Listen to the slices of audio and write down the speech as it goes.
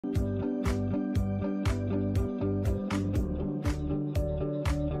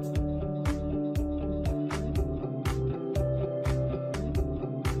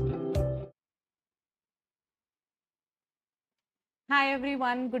Hi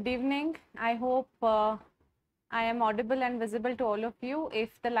everyone, good evening. I hope I am audible and visible to all of you.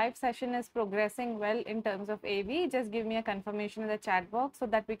 If the live session is progressing well in terms of AV, just give me a confirmation in the chat box so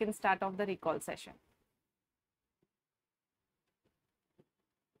that we can start off the recall session.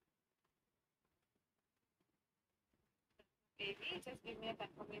 AV, just give me a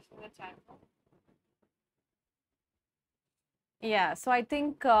confirmation in the chat box. Yeah, so I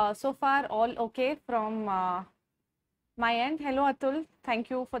think so far all okay from my end. Hello Atul,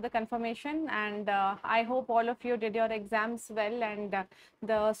 thank you for the confirmation, and I hope all of you did your exams well and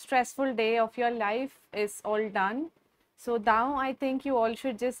the stressful day of your life is all done. So now I think you all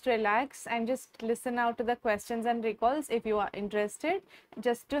should just relax and just listen out to the questions and recalls if you are interested,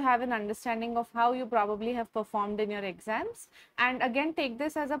 just to have an understanding of how you probably have performed in your exams. And again, take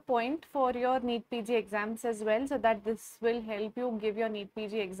this as a point for your NEET PG exams as well, so that this will help you give your NEET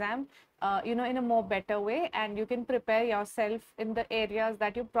PG exam in a more better way, and you can prepare yourself in the areas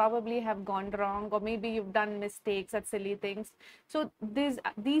that you probably have gone wrong, or maybe you've done mistakes at silly things. So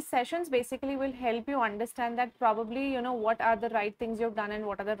these sessions basically will help you understand that probably what are the right things you've done and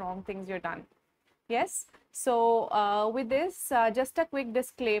what are the wrong things you've done. Yes. So with this, just a quick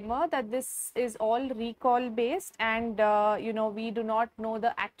disclaimer that this is all recall based, and we do not know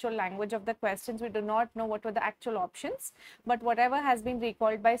the actual language of the questions. We do not know what were the actual options, but whatever has been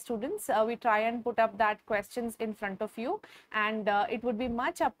recalled by students, we try and put up that questions in front of you, and it would be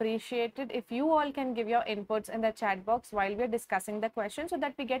much appreciated if you all can give your inputs in the chat box while we are discussing the question, so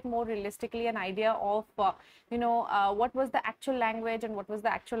that we get more realistically an idea of what was the actual language and what was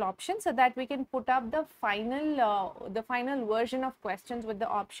the actual option, so that we can put up the final version of questions with the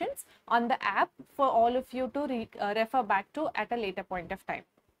options on the app for all of you to refer back to at a later point of time.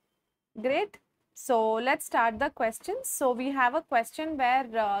 Great. So let's start the questions. So we have a question where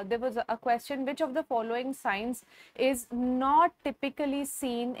there was a question: which of the following signs is not typically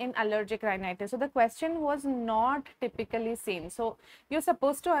seen in allergic rhinitis? So the question was not typically seen. So you're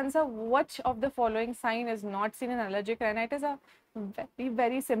supposed to answer which of the following sign is not seen in allergic rhinitis. A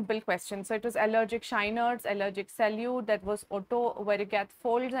very simple question. So it was allergic Scheiner's, allergic salute, that was Otto Warburg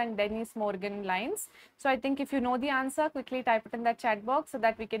folds and Dennis Morgan lines. So I think if you know the answer, quickly type it in the chat box so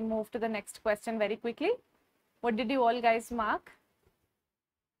that we can move to the next question very quickly. What did you all guys mark?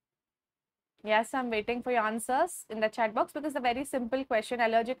 Yes, I'm waiting for your answers in the chat box, because a very simple question.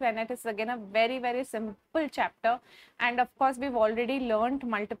 Allergic rhinitis is again a very simple chapter, and of course we've already learned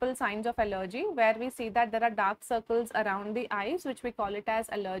multiple signs of allergy, where we see that there are dark circles around the eyes, which we call it as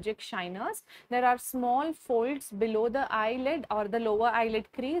allergic Scheiner's. There are small folds below the eyelid or the lower eyelid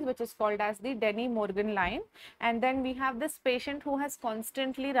crease, which is called as the Denny-Morgan line. And then we have this patient who has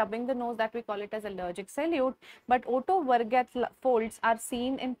constantly rubbing the nose, that we call it as allergic salute. But Otto Warburg folds are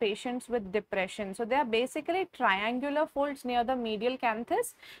seen in patients with depression. So they are basically triangular folds near the medial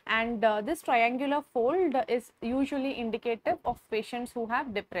canthus, and this triangular fold is usually indicative of patients who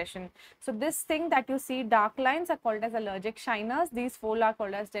have depression. So this thing that you see, dark lines, are called as allergic Scheiner's. These folds are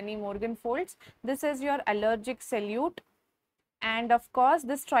called as Denny-Morgan folds. This is your allergic salute. And of course,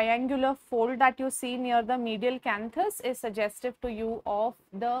 this triangular fold that you see near the medial canthus is suggestive to you of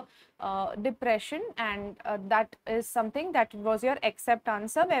the depression, and that is something that was your accept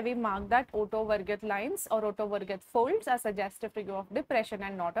answer, where we mark that Otto Warburg lines or Otto Warburg folds are suggestive to you of depression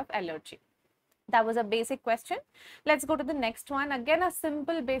and not of allergy. That was a basic question. Let's go to the next one. Again, a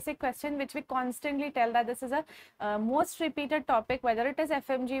simple basic question which we constantly tell that this is a most repeated topic, whether it is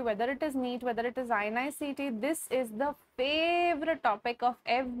FMG, whether it is NEET, whether it is INI-CET. This is the favorite topic of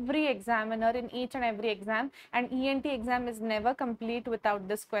every examiner in each and every exam, and ENT exam is never complete without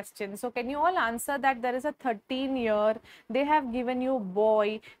this question. So can you all answer that there is a 13-year, they have given you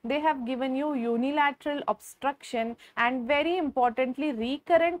boy, they have given you unilateral obstruction, and very importantly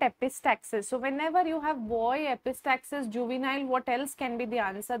recurrent epistaxis. So whenever you have boy, epistaxis, juvenile, what else can be the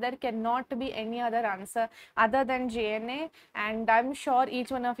answer? There cannot be any other answer other than JNA, and I'm sure each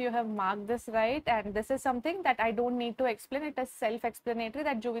one of you have marked this right, and this is something that I don't need to explain. It is self-explanatory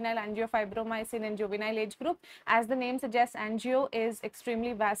that juvenile angiofibromycin in juvenile age group, as the name suggests, angio is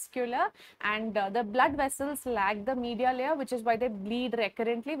extremely vascular, and the blood vessels lack the media layer, which is why they bleed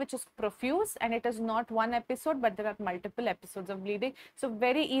recurrently, which is profuse, and it is not one episode, but there are multiple episodes of bleeding. So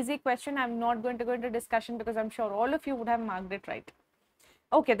very easy question. I'm not going to go into discussion because I'm sure all of you would have marked it right.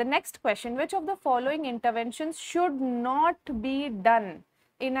 Okay, the next question: which of the following interventions should not be done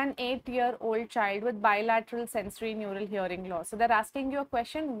in an 8-year-old child with bilateral sensory neural hearing loss? So they're asking you a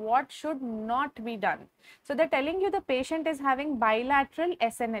question, what should not be done? So they're telling you the patient is having bilateral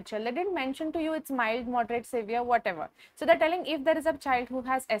SNHL. They didn't mention to you it's mild, moderate, severe, whatever. So they're telling if there is a child who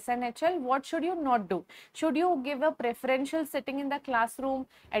has SNHL, what should you not do? Should you give a preferential sitting in the classroom,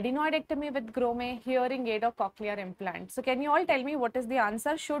 adenoidectomy with Grome, hearing aid or cochlear implant? So can you all tell me what is the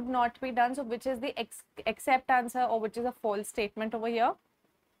answer? Should not be done. So which is the accept answer or which is a false statement over here?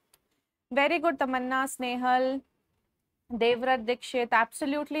 Very good, Tamanna, Snehal, Devrat Dikshit,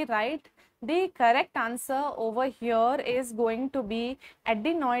 absolutely right. The correct answer over here is going to be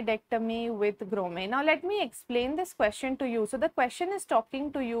adenoidectomy with Grome. Now let me explain this question to you. So the question is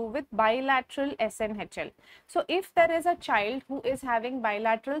talking to you with bilateral SNHL. So if there is a child who is having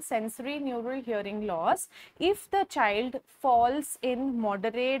bilateral sensory neural hearing loss, if the child falls in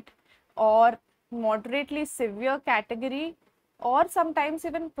moderate or moderately severe category, or sometimes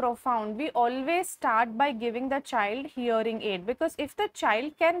even profound, we always start by giving the child hearing aid, because if the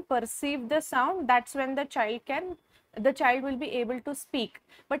child can perceive the sound, that's when the child will be able to speak.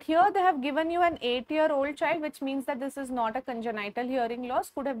 But here they have given you an 8-year-old child, which means that this is not a congenital hearing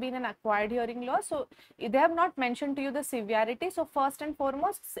loss, could have been an acquired hearing loss. So they have not mentioned to you the severity. So first and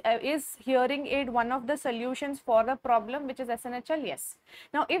foremost, is hearing aid one of the solutions for the problem, which is SNHL? Yes.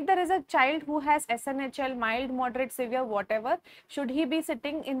 Now if there is a child who has SNHL, mild, moderate, severe, whatever, should he be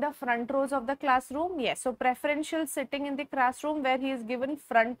sitting in the front rows of the classroom? Yes. So preferential sitting in the classroom where he is given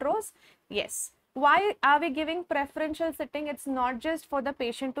front rows? Yes. Why are we giving preferential sitting? It's not just for the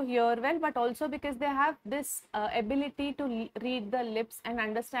patient to hear well, but also because they have this ability to read the lips and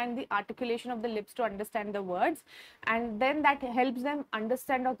understand the articulation of the lips to understand the words, and then that helps them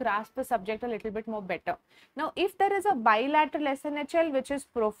understand or grasp the subject a little bit more better. Now if there is a bilateral SNHL which is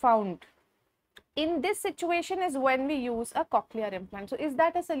profound, in this situation is when we use a cochlear implant. So is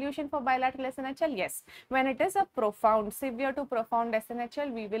that a solution for bilateral SNHL? Yes. When it is a profound, severe to profound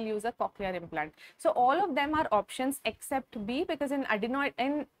SNHL, we will use a cochlear implant. So all of them are options except B, because in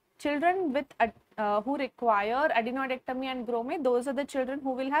children with who require adenoidectomy and Grome, those are the children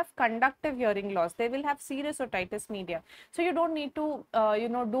who will have conductive hearing loss. They will have serious otitis media. So you don't need to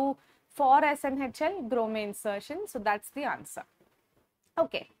do for SNHL Grome insertion. So that's the answer.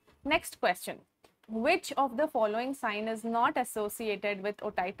 Okay, next question. Which of the following sign is not associated with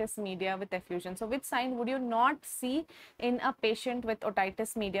otitis media with effusion? So which sign would you not see in a patient with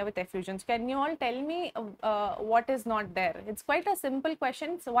otitis media with effusions? Can you all tell me what is not there? It's quite a simple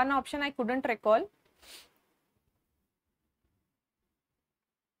question. So one option I couldn't recall.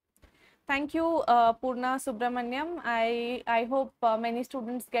 Thank you, Purna Subramaniam. I hope many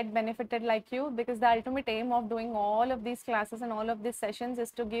students get benefited like you, because the ultimate aim of doing all of these classes and all of these sessions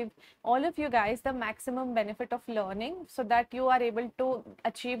is to give all of you guys the maximum benefit of learning, so that you are able to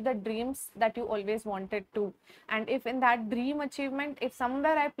achieve the dreams that you always wanted to. And if in that dream achievement, if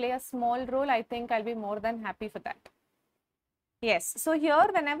somewhere I play a small role, I think I'll be more than happy for that. Yes, so here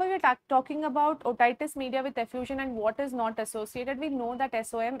whenever we're talking about otitis media with effusion and what is not associated, we know that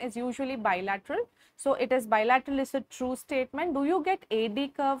SOM is usually bilateral. So it is bilateral is a true statement. Do you get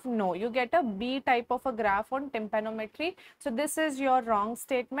AD curve? No, you get a B type of a graph on tympanometry. So this is your wrong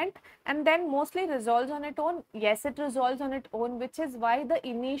statement. And then mostly resolves on its own. Yes, it resolves on its own, which is why the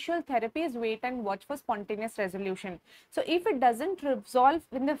initial therapy is wait and watch for spontaneous resolution. So if it doesn't resolve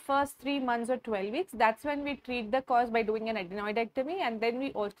in the first 3 months or 12 weeks, that's when we treat the cause by doing an adenoidectomy, and then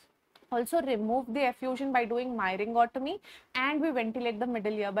we also remove the effusion by doing myringotomy, and we ventilate the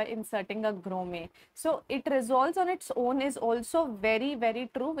middle ear by inserting a Grome. So it resolves on its own is also very, very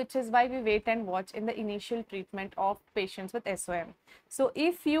true, which is why we wait and watch in the initial treatment of patients with SOM. So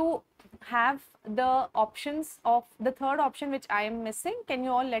if you have the options of the third option which I am missing, can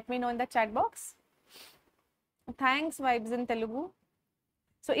you all let me know in the chat box? Thanks, Vibes in Telugu.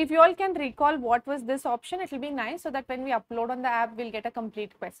 So if you all can recall what was this option, it will be nice, so that when we upload on the app, we'll get a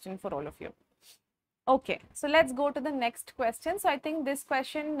complete question for all of you. Okay, so let's go to the next question. So I think this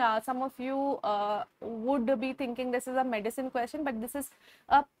question, some of you would be thinking this is a medicine question, but this is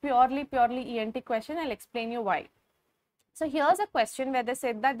a purely ENT question. I'll explain you why. So here's a question where they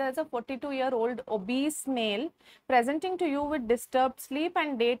said that there's a 42-year-old obese male presenting to you with disturbed sleep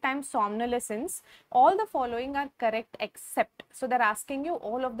and daytime somnolence. All the following are correct except. So they're asking you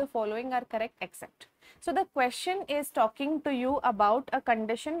all of the following are correct except. So the question is talking to you about a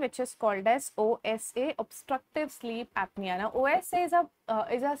condition which is called as OSA, obstructive sleep apnea. Now OSA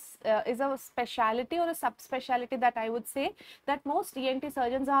is a specialty or a subspecialty that I would say that most ENT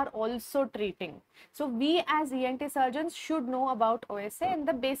surgeons are also treating. So we as ENT surgeons should know about OSA and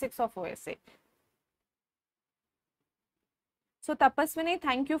the basics of OSA. So Tapaswini,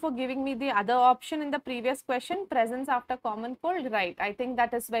 thank you for giving me the other option in the previous question, presence after common cold. Right, I think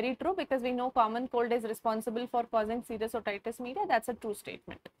that is very true because we know common cold is responsible for causing serious otitis media. That's a true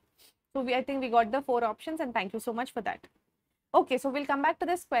statement. So I think we got the 4 options, and thank you so much for that. Okay, so we'll come back to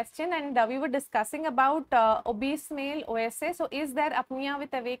this question, and we were discussing about obese male OSA. So is there apnea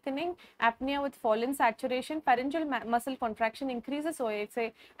with awakening, apnea with fallen saturation, pharyngeal muscle contraction increases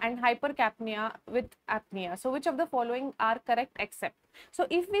OSA, and hypercapnia with apnea? So which of the following are correct except? So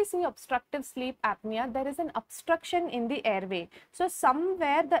if we see obstructive sleep apnea, there is an obstruction in the airway. So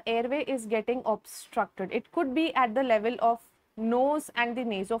somewhere the airway is getting obstructed. It could be at the level of nose and the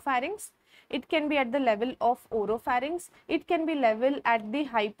nasopharynx. It can be at the level of oropharynx, it can be level at the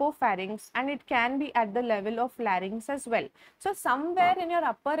hypopharynx, and it can be at the level of larynx as well. So somewhere in your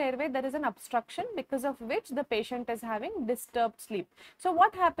upper airway there is an obstruction because of which the patient is having disturbed sleep. So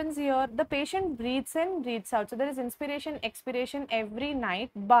what happens here? The patient breathes in, breathes out. So there is inspiration, expiration every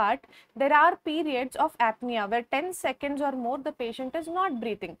night, but there are periods of apnea where 10 seconds or more the patient is not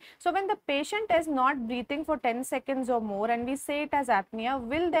breathing. So when the patient is not breathing for 10 seconds or more and we say it as apnea,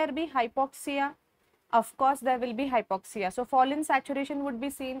 will there be hypoxia? Of course there will be hypoxia. So fallen saturation would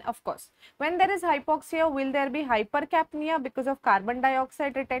be seen, of course. When there is hypoxia, will there be hypercapnia because of carbon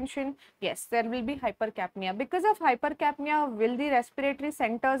dioxide retention? Yes, there will be hypercapnia. Because of hypercapnia, will the respiratory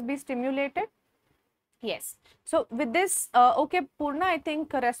centers be stimulated? Yes. So with this, okay, Purna, I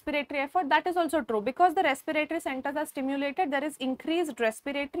think respiratory effort, that is also true. Because the respiratory centers are stimulated, there is increased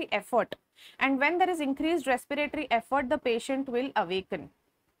respiratory effort. And when there is increased respiratory effort, the patient will awaken.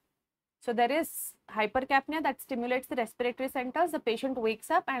 So there is hypercapnia that stimulates the respiratory centers, the patient wakes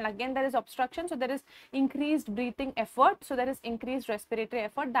up, and again there is obstruction, so there is increased breathing effort, so there is increased respiratory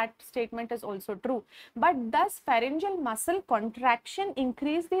effort. That statement is also true. But does pharyngeal muscle contraction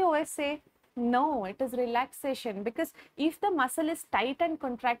increase the OSA? No, it is relaxation, because if the muscle is tight and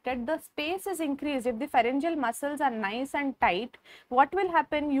contracted, the space is increased. If the pharyngeal muscles are nice and tight, what will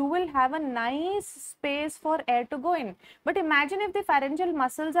happen? You will have a nice space for air to go in. But imagine if the pharyngeal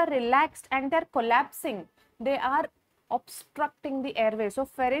muscles are relaxed and they are collapsing, they are obstructing the airway. So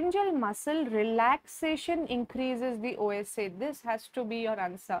pharyngeal muscle relaxation increases the OSA. This has to be your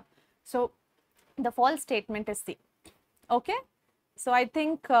answer. So the false statement is C. Okay. So I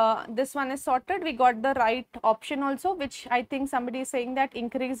think this one is sorted. We got the right option also, which I think somebody is saying that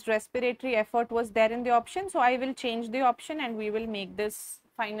increased respiratory effort was there in the option. So I will change the option and we will make this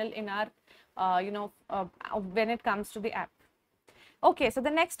final in our, when it comes to the app. Okay, so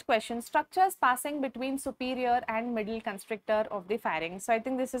the next question, structures passing between superior and middle constrictor of the pharynx. So I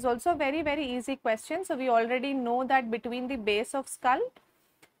think this is also a very, very easy question. So we already know that between the base of skull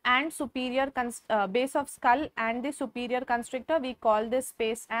and superior base of skull and the superior constrictor, we call this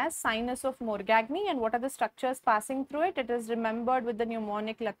space as sinus of Morgagni. And what are the structures passing through it? It is remembered with the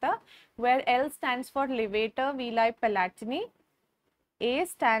mnemonic letter, where L stands for levator villi palatini, A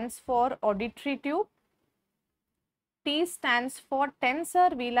stands for auditory tube, T stands for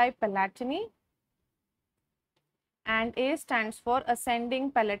tensor villi palatini, and A stands for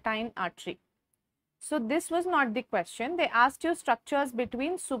ascending palatine artery. So this was not the question. They asked you structures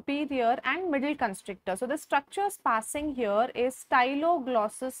between superior and middle constrictor. So the structures passing here is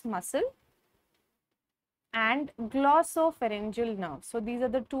styloglossus muscle and glossopharyngeal nerve. So these are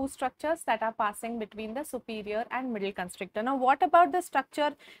the two structures that are passing between the superior and middle constrictor. Now what about the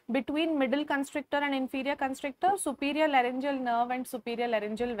structure between middle constrictor and inferior constrictor? Superior laryngeal nerve and superior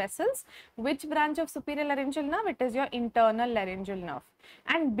laryngeal vessels. Which branch of superior laryngeal nerve? It is your internal laryngeal nerve.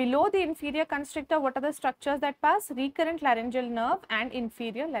 And below the inferior constrictor, what are the structures that pass? Recurrent laryngeal nerve and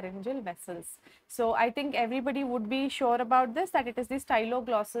inferior laryngeal vessels. So I think everybody would be sure about this, that it is the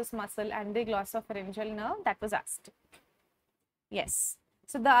styloglossus muscle and the glossopharyngeal nerve that was asked. Yes.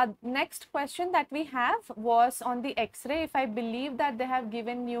 So the next question that we have was on the X-ray. If I believe that they have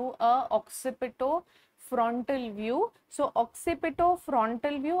given you a occipitofrontal view. So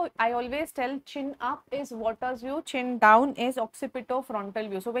occipitofrontal view, I always tell chin up is Waters view, chin down is occipitofrontal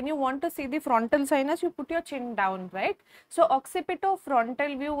view. So when you want to see the frontal sinus, you put your chin down, right? So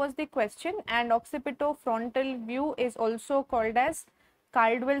occipitofrontal view was the question, and occipitofrontal view is also called as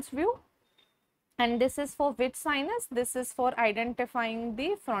Caldwell's view. And this is for which sinus? This is for identifying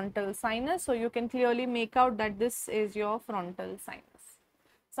the frontal sinus. So you can clearly make out that this is your frontal sinus.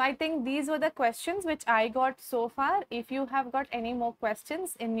 So I think these were the questions which I got so far. If you have got any more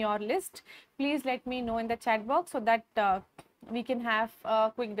questions in your list, please let me know in the chat box so that we can have a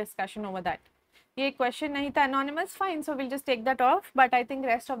quick discussion over that. Ye question nahi tha anonymous, fine. So we'll just take that off. But I think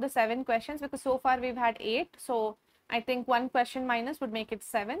rest of the 7 questions, because so far we've had 8. So I think one question minus would make it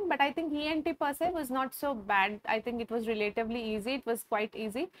 7, but I think ENT per se was not so bad. I think it was relatively easy. It was quite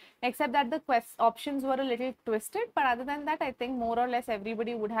easy, except that the options were a little twisted. But other than that, I think more or less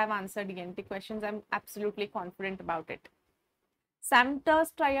everybody would have answered ENT questions. I'm absolutely confident about it.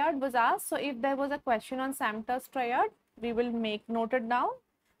 Samter's triad was asked. So if there was a question on Samter's triad, we will make noted down.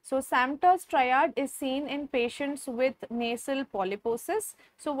 So Samter's triad is seen in patients with nasal polyposis.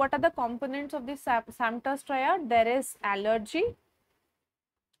 So what are the components of the Samter's triad? There is allergy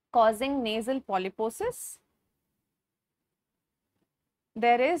causing nasal polyposis.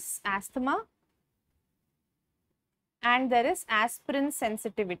 There is asthma and there is aspirin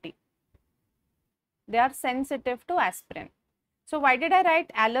sensitivity. They are sensitive to aspirin. So why did I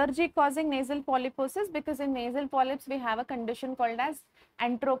write allergy causing nasal polyposis? Because in nasal polyps, we have a condition called as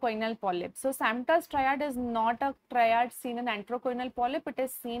antrochoinal polyp. So Samter's triad is not a triad seen in antrochoinal polyp, it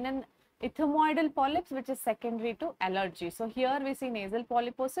is seen in ethmoidal polyps, which is secondary to allergy. So here we see nasal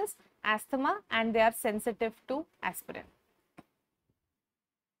polyposis, asthma, and they are sensitive to aspirin.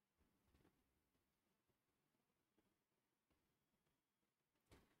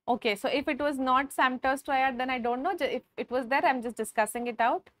 Okay, so if it was not Samter's triad, then I don't know. If it was there, I'm just discussing it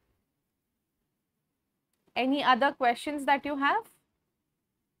out. Any other questions that you have?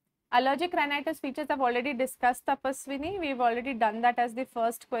 Allergic rhinitis features I've already discussed, Tapaswini. We've already done that as the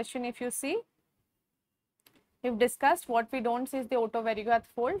first question, if you see. We've discussed what we don't see is the otovaricose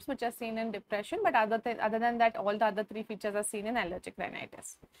folds, which are seen in depression, but other than that, all the other 3 features are seen in allergic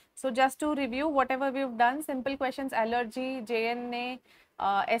rhinitis. So just to review whatever we've done, simple questions, allergy, JNA,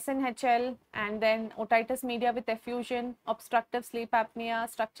 SNHL, and then otitis media with effusion, obstructive sleep apnea,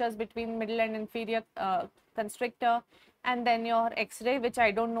 structures between middle and inferior constrictor, and then your X-ray, which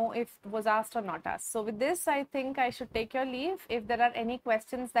I don't know if was asked or not asked. So with this, I think I should take your leave. If there are any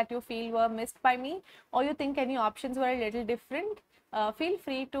questions that you feel were missed by me, or you think any options were a little different, feel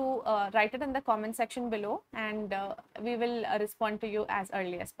free to write it in the comment section below, and we will respond to you as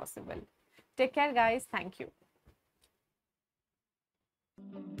early as possible. Take care, guys. Thank you.